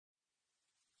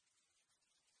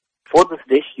For this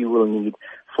dish, you will need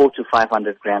 400 to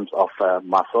 500 grams of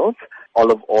mussels,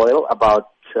 olive oil, about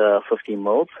 50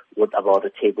 ml, with about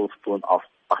a tablespoon of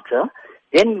butter.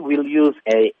 Then we'll use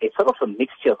a sort of a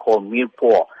mixture called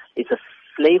mirepoix. It's a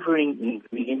flavoring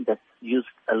ingredient that's used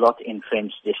a lot in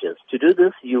French dishes. To do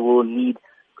this, you will need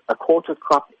a quarter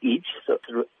cup each, so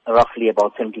roughly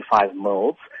about 75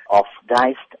 ml of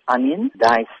diced onion,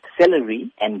 diced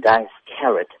celery, and diced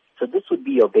carrot. So this would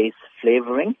be your base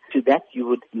flavoring. To that, you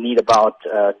would need about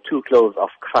 2 cloves of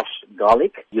crushed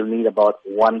garlic. You'll need about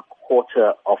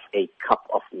 1/4 of a cup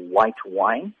of white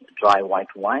wine, dry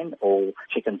white wine or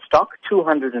chicken stock,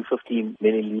 250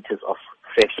 milliliters of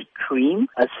fresh cream,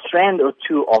 a strand or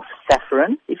two of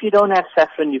saffron. If you don't have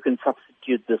saffron, you can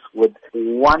substitute this with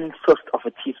 1/5 of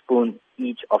a teaspoon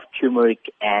each of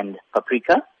turmeric and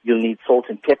paprika. You'll need salt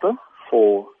and pepper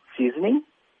for seasoning,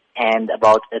 and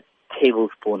about a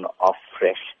tablespoon of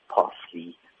fresh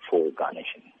parsley for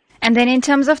garnishing. And then in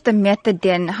terms of the method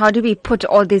then, how do we put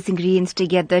all these ingredients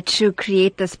together to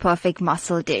create this perfect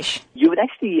mussel dish? You would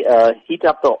actually heat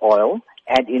up the oil,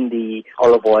 add in the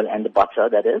olive oil and the butter,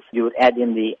 that is. You would add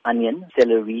in the onion,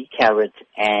 celery, carrot,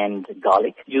 and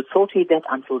garlic. You saute that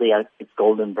until it's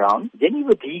golden brown. Then you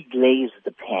would deglaze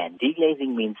the pan.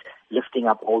 Deglazing means lifting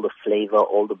up all the flavor,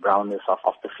 all the brownness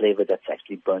of the flavor that's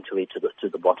actually burnt away to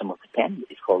the bottom of the pan.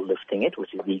 It's called lifting it,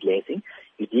 which is deglazing.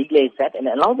 You deglaze that and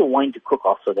allow the wine to cook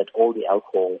off so that all the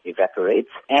alcohol evaporates.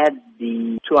 Add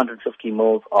the 250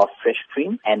 ml of fresh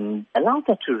cream and allow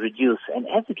that to reduce. And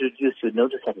as it reduces, you'll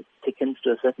notice that it thickens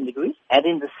to a certain degree. Add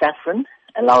in the saffron,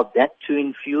 allow that to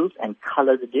infuse and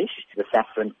color the dish, the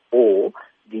saffron or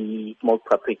the smoked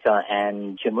paprika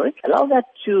and turmeric. Allow that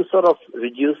to sort of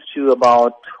reduce to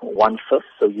about 1/5,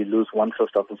 so you lose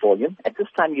 1/5 of the volume. At this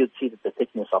time, you'd see that the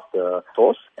thickness of the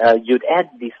sauce. You'd add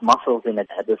these mussels in at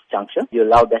this juncture. You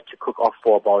allow that to cook off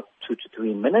for about 2 to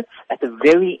 3 minutes. At the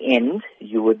very end,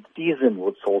 you would season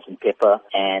with salt and pepper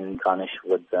and garnish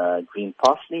with green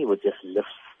parsley, which just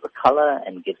lifts the color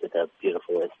and gives it a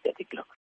beautiful aesthetic look.